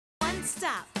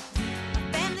stop.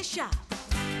 A family shop.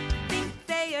 Think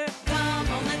Thayer. Come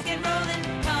on, let's get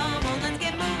rolling. Come on, let's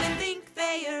get moving. Think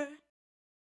Thayer.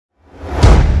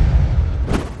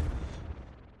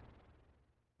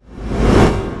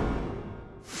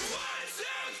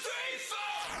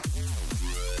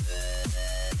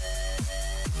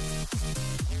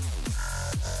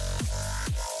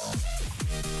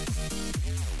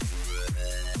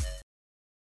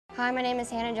 Hi, my name is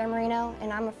Giammarino,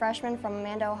 and I'm a freshman from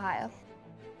Amanda, Ohio.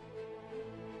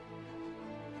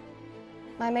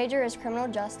 My major is criminal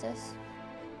justice.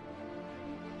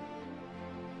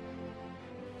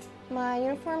 My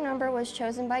uniform number was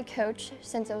chosen by coach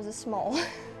since it was a small.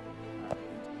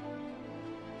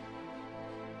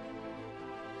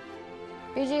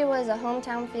 BG was a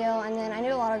hometown feel, and then I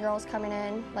knew a lot of girls coming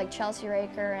in, like Chelsea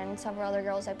Raker and several other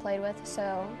girls I played with,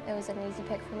 so it was an easy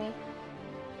pick for me.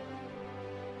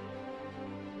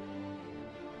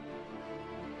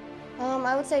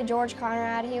 I would say George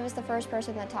Conrad. He was the first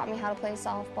person that taught me how to play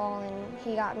softball, and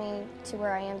he got me to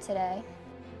where I am today.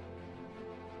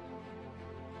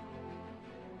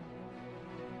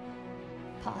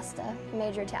 Pasta,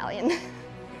 major Italian.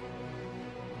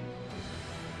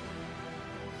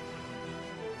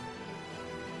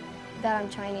 That I'm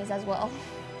Chinese as well.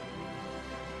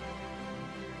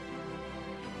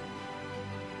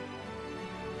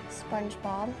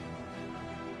 SpongeBob.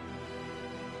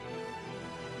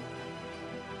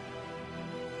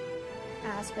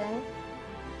 Aspen.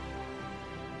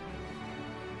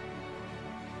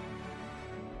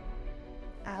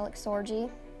 Alex Sorgi.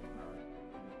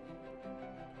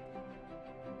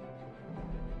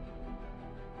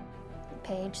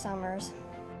 Paige Summers.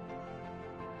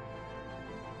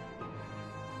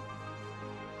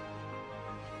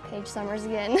 Paige Summers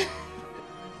again.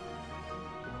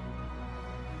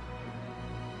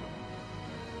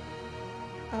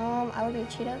 I would be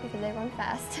Cheetah because they run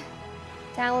fast.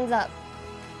 Talons up.